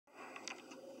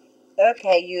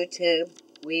Okay, YouTube,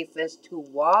 we first to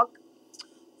walk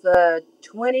for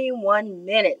 21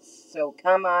 minutes. So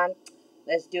come on,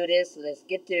 let's do this. Let's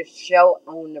get this show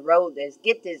on the road. Let's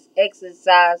get this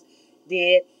exercise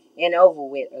did and over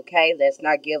with. Okay, let's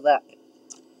not give up.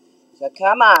 So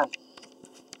come on,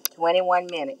 21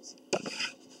 minutes.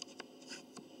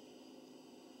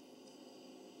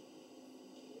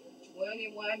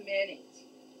 21 minutes.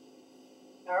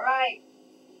 All right,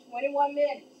 21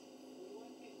 minutes.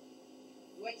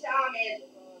 What time is it?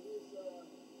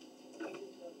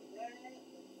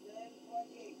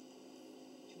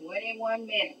 21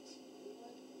 minutes.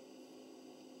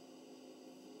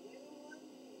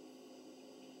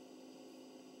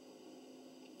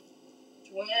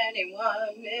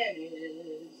 21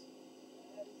 minutes.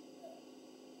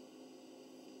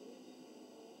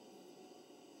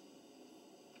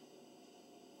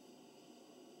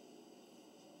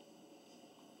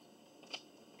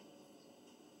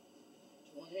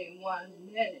 21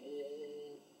 minutes.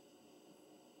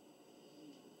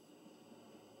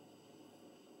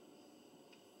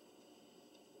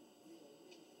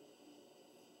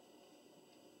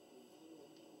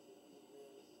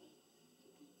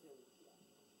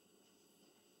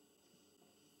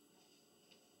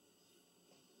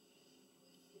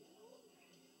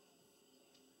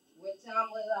 What time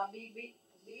will I be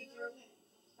through?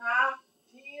 Huh?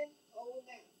 10:09.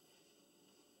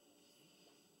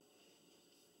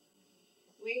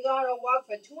 We're gonna walk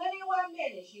for 21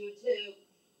 minutes, YouTube.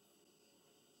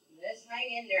 Let's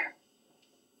hang in there.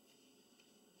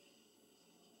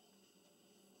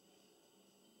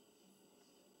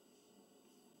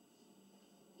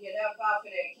 Get up off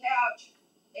of that couch.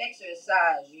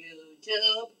 Exercise,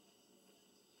 YouTube.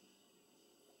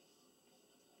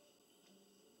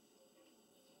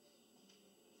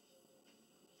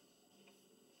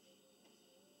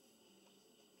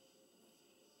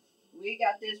 We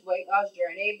got this weight loss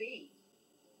journey beat.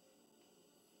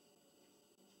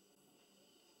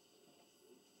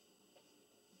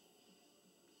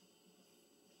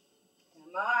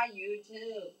 Come on,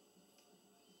 YouTube.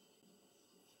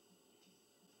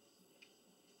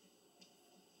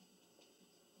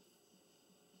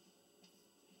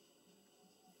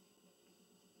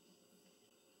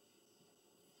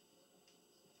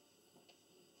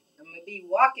 I'm gonna be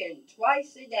walking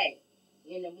twice a day,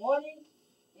 in the morning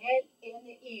and in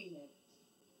the evening.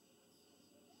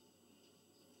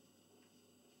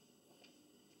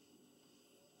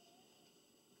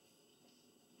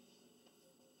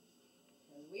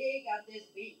 And we got this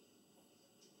beat.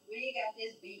 We got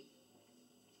this beat.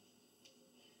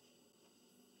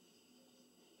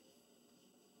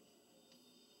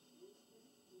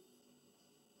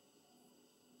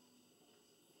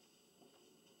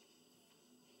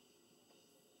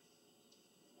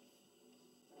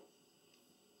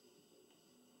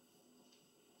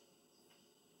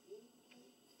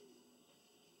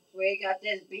 We got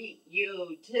this beat,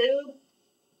 YouTube.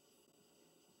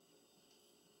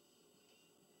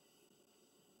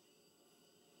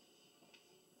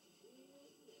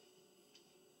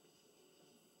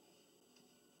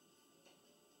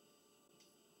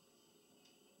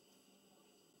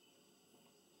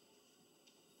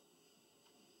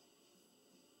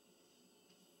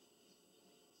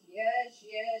 Yes,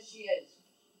 yes, yes.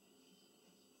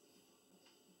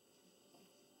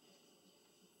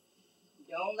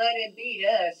 Don't let it beat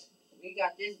us. We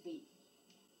got this beat.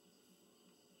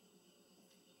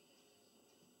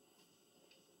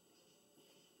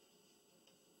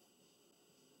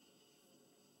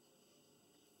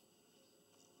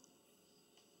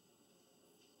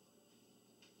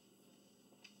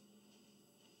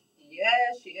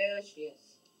 Yes, yes,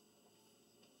 yes.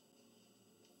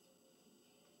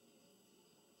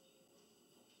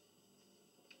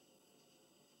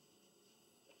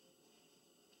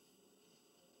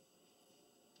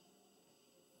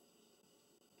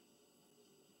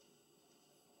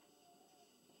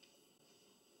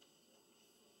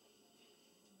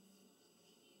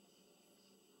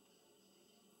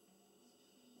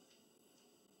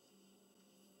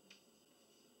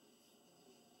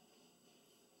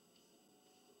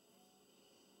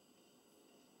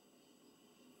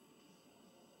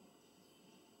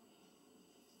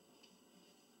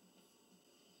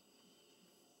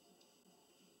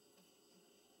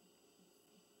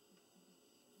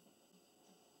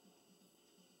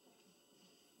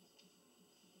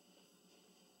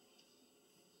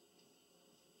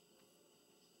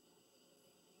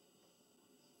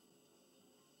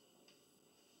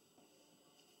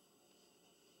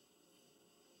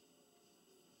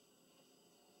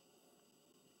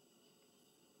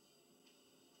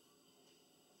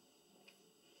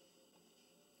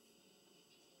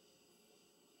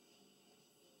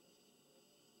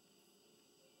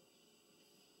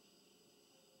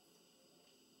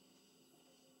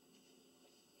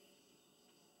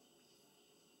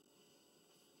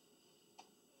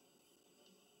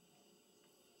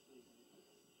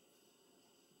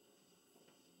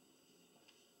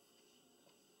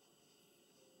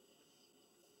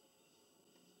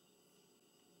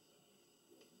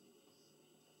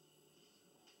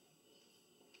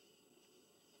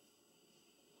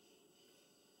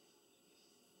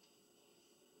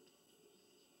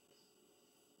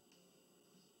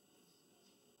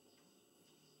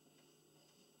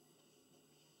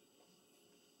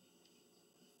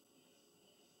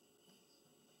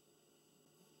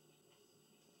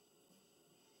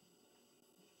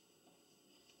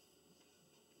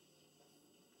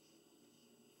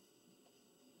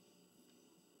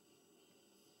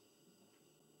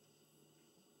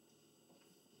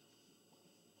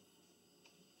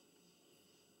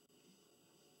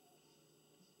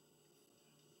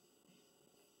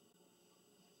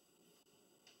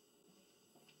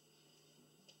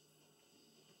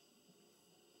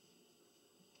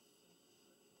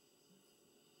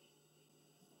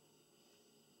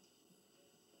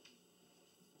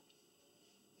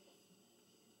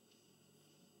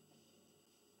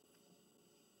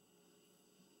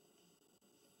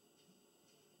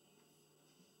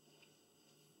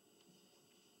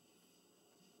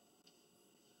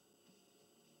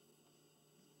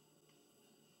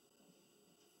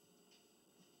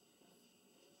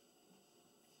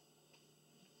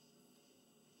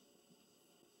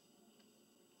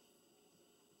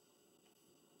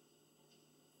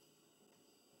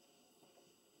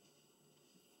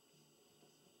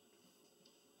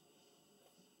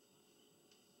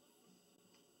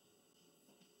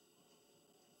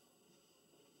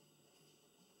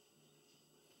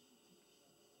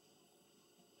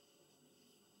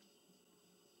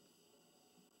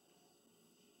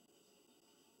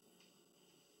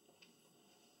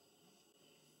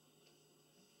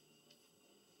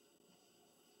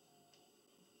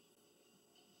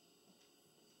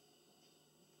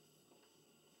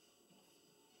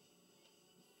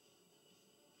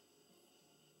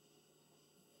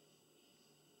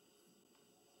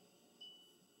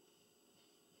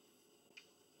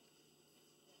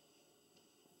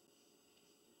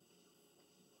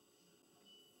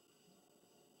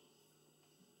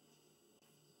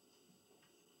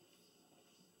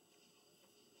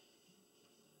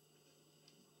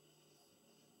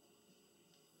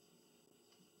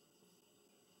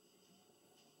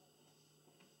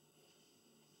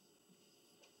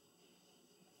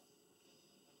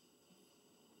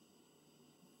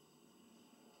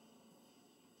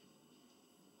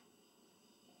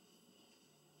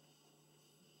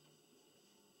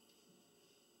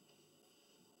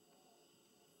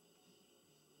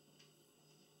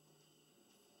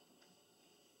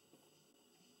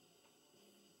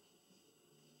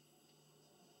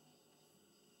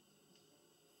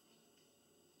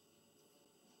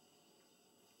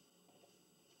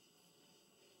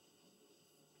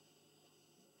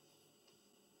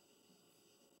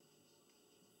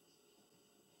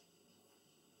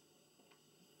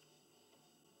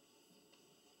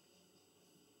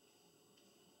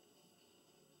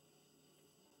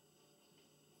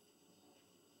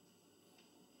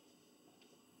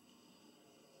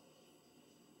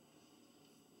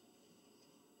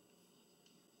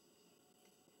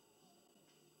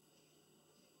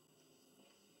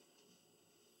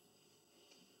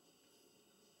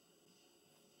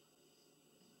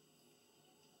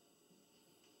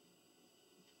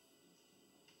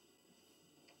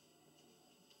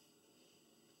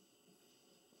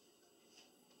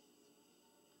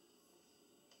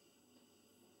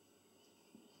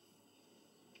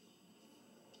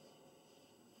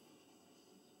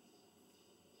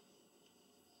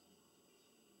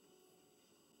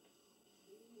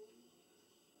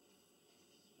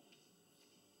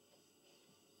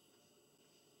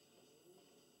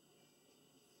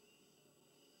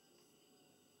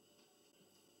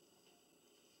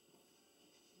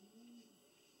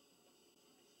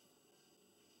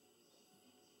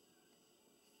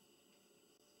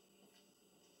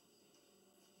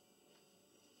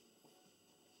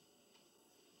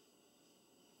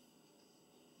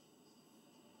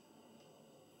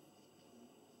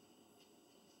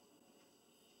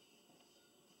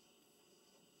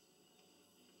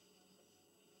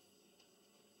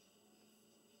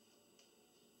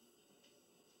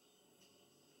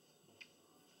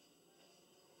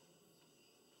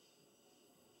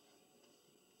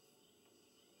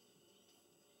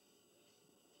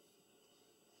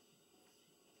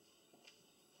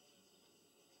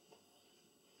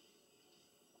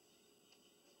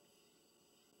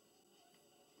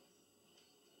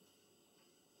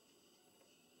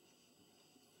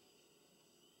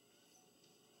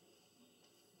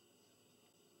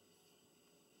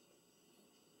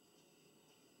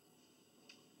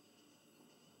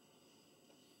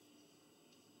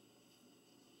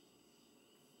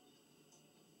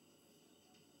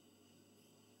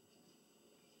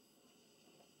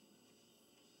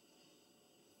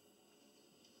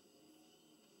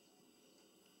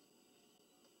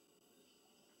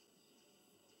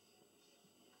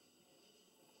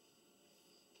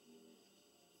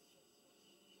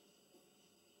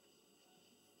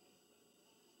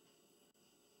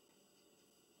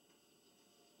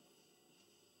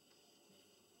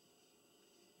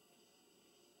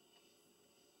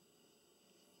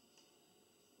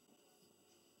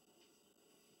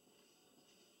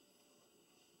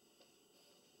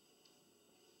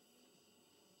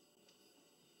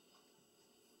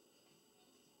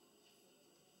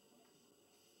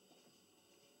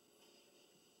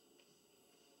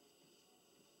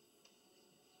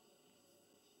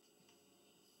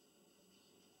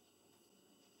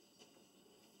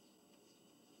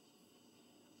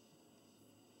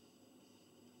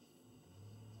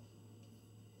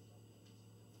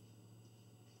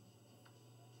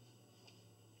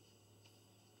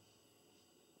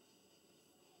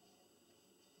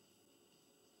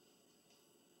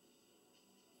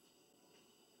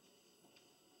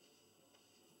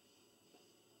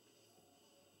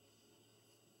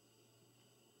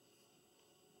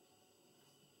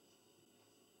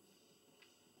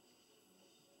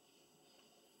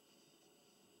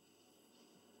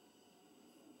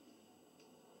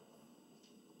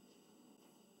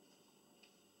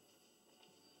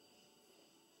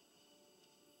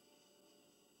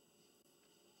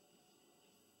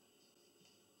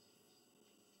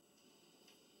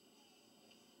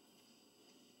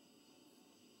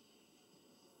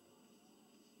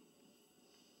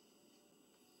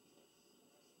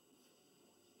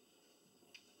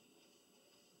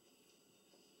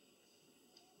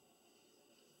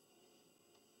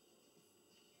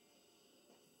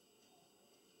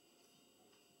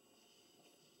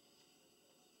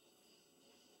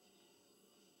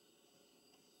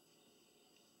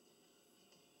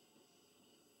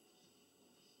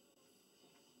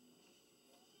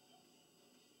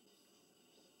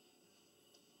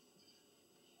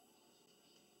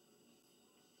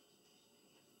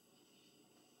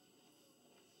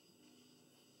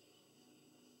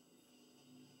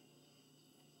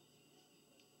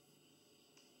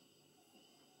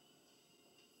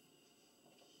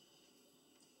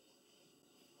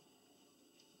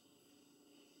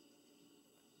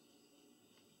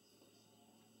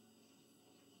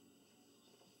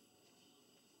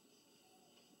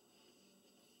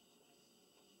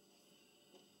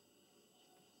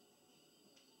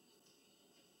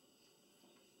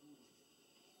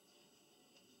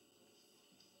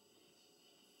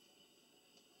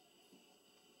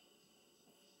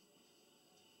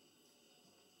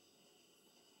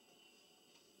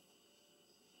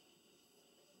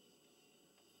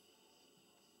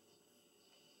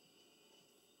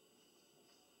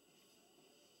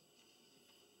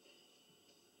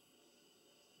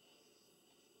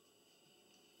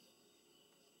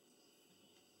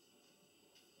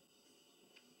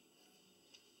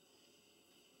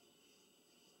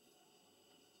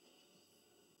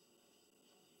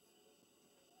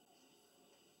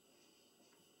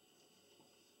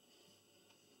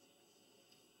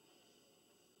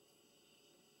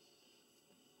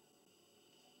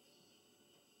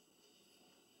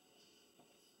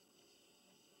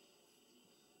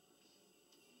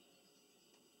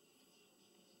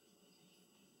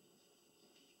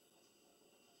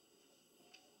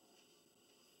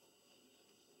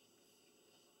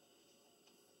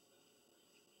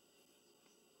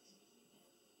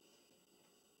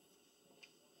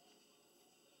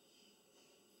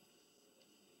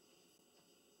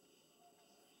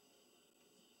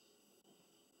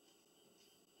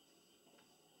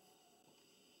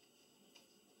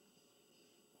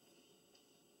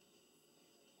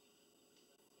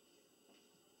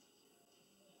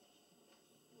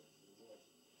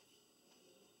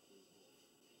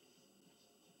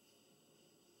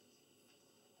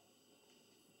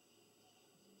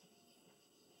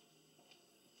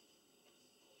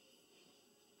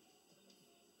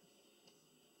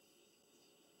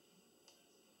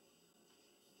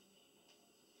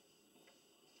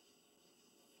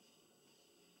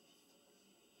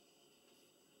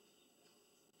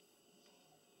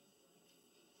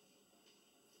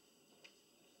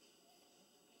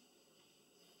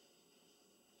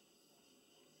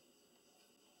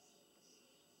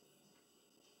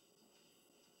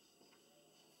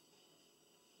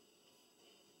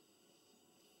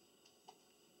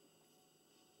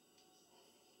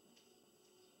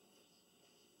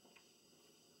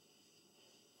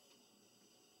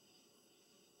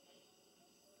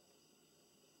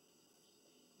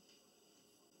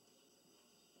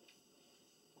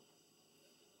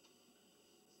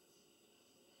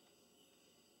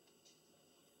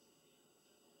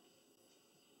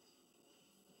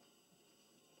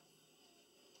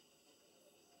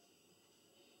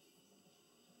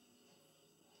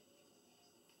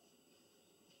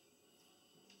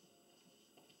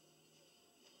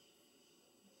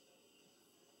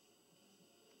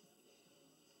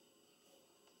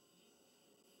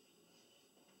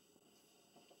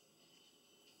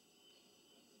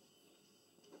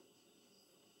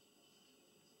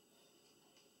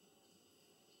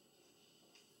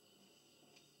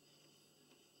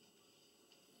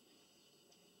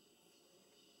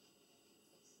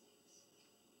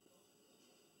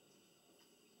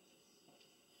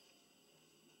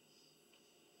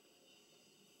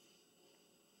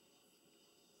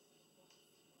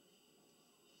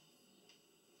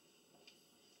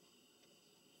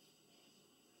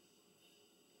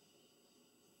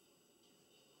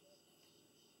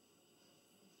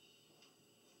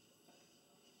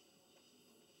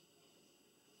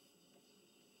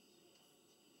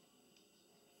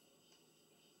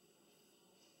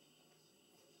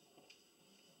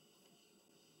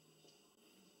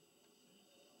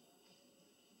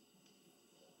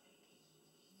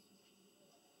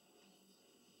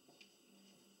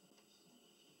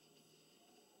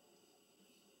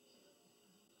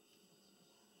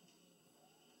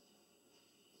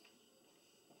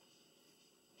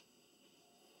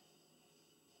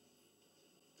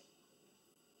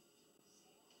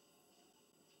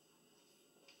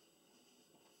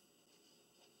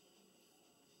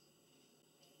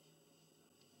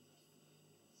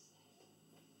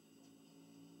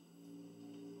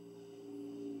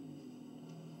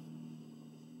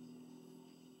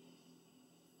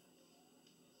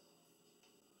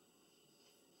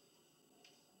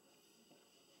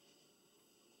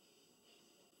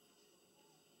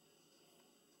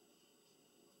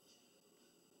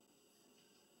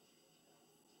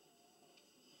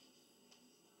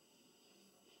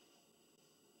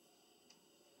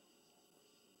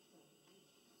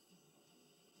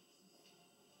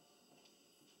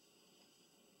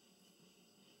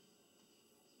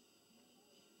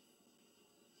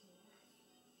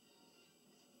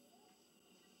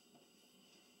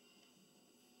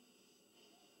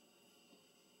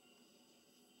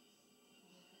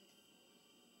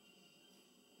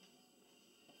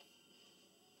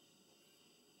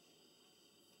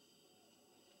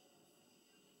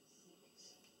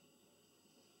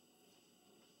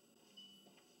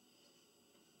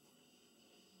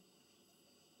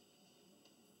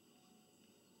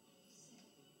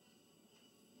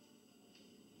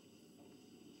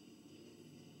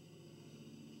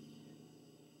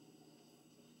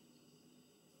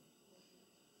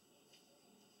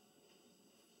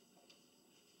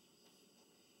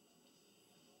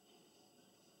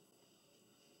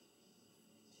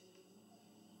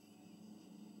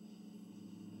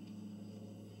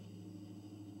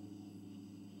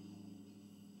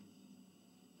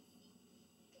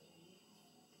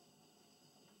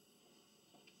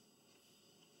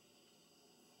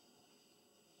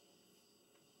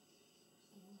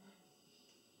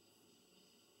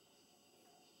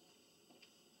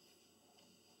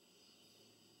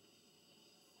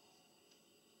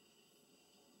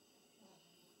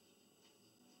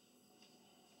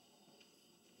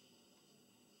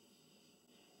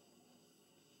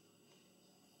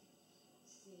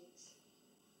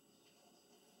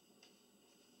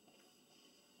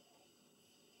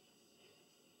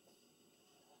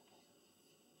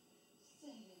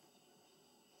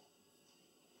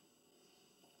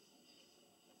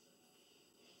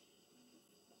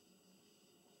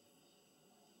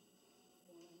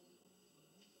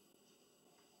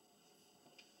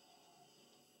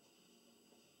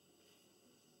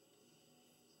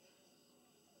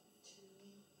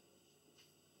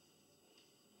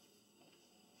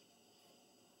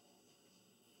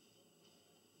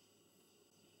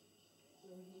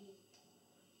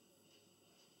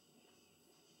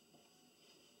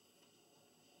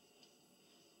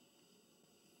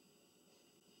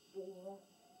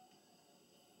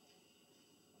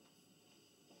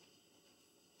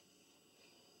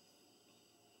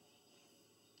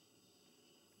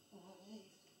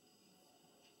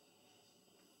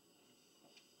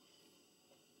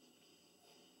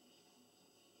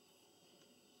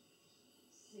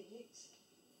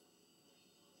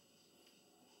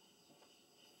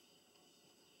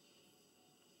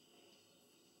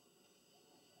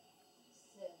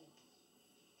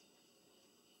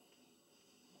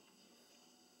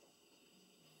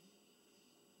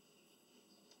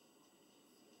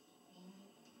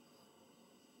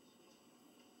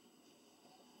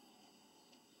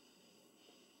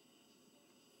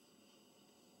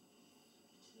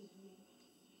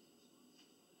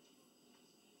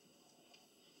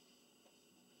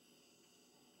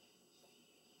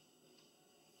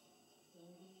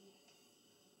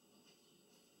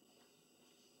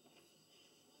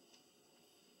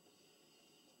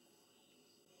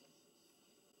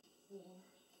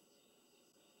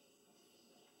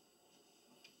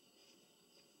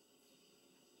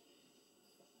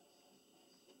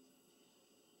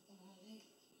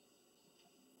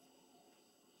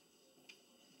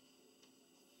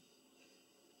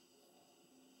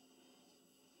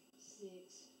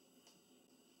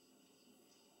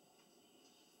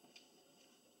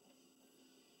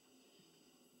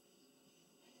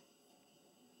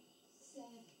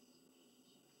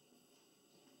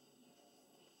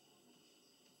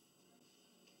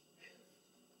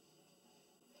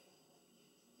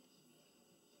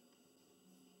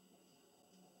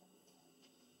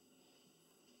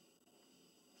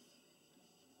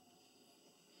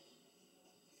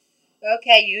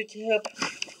 Okay, YouTube.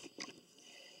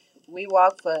 We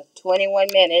walked for 21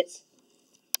 minutes.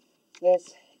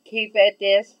 Let's keep at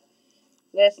this.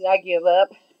 Let's not give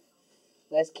up.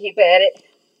 Let's keep at it.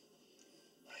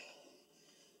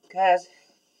 Because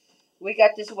we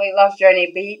got this weight loss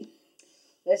journey beat.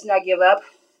 Let's not give up.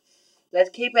 Let's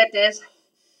keep at this.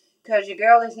 Because your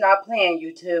girl is not playing,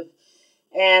 YouTube.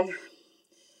 And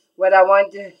what I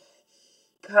want to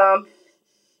come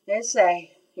and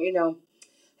say,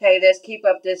 hey, let's keep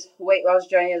up this weight loss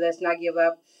journey. Let's not give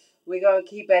up. We're going to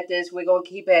keep at this. We're going to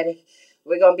keep at it.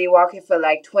 We're going to be walking for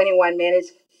like 21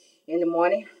 minutes in the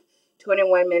morning,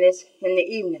 21 minutes in the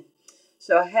evening.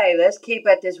 So, hey, let's keep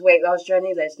at this weight loss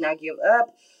journey. Let's not give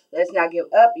up. Let's not give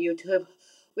up, YouTube.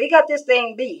 We got this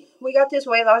thing beat. We got this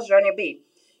weight loss journey beat.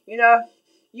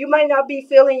 You might not be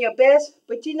feeling your best,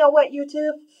 but you know what,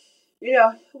 YouTube?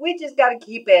 We just got to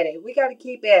keep at it. We got to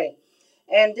keep at it.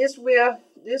 And this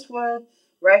one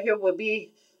right here will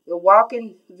be the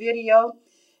walking video.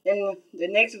 And the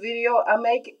next video I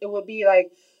make, it will be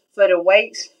like for the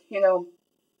weights,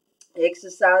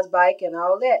 exercise bike and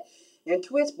all that. And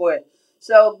twist board.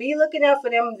 So be looking out for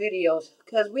them videos.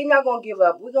 Because we're not going to give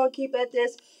up. We're going to keep at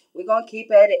this. We're going to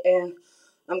keep at it. And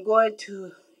I'm going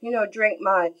to, drink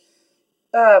my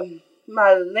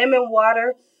my lemon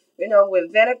water,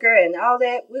 with vinegar and all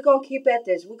that. We're going to keep at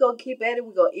this. We're going to keep at it.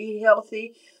 We're going to eat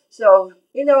healthy. So,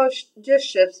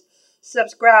 just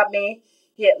subscribe me,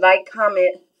 hit like,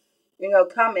 comment,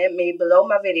 comment me below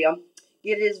my video.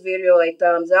 Give this video a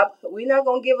thumbs up. We're not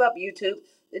going to give up, YouTube.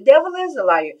 The devil is a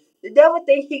liar. The devil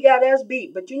think he got us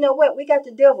beat. But you know what? We got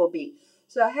the devil beat.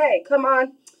 So, hey, come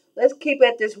on. Let's keep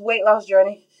at this weight loss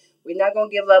journey. We're not going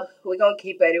to give up. We're going to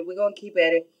keep at it. We're going to keep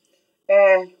at it.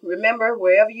 And remember,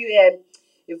 wherever you at,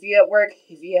 if you're at work,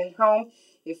 if you're at home,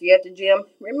 if you're at the gym,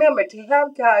 remember to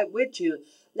have God with you.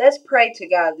 Let's pray to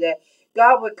God that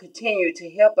God will continue to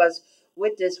help us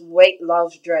with this weight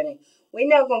loss journey. We're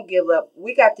not going to give up.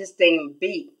 We got this thing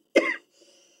beat.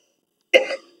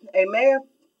 Amen.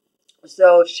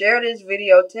 So share this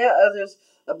video. Tell others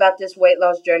about this weight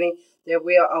loss journey that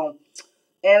we are on.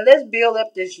 And let's build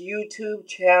up this YouTube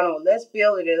channel. Let's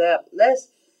build it up. Let's,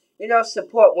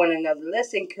 support one another.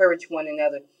 Let's encourage one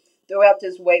another throughout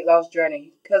this weight loss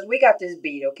journey. Because we got this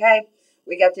beat, okay?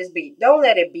 We got this beat. Don't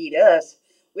let it beat us.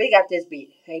 We got this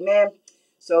beat. Amen.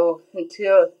 So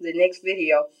until the next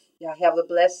video, y'all have a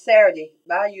blessed Saturday.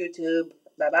 Bye, YouTube.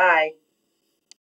 Bye-bye.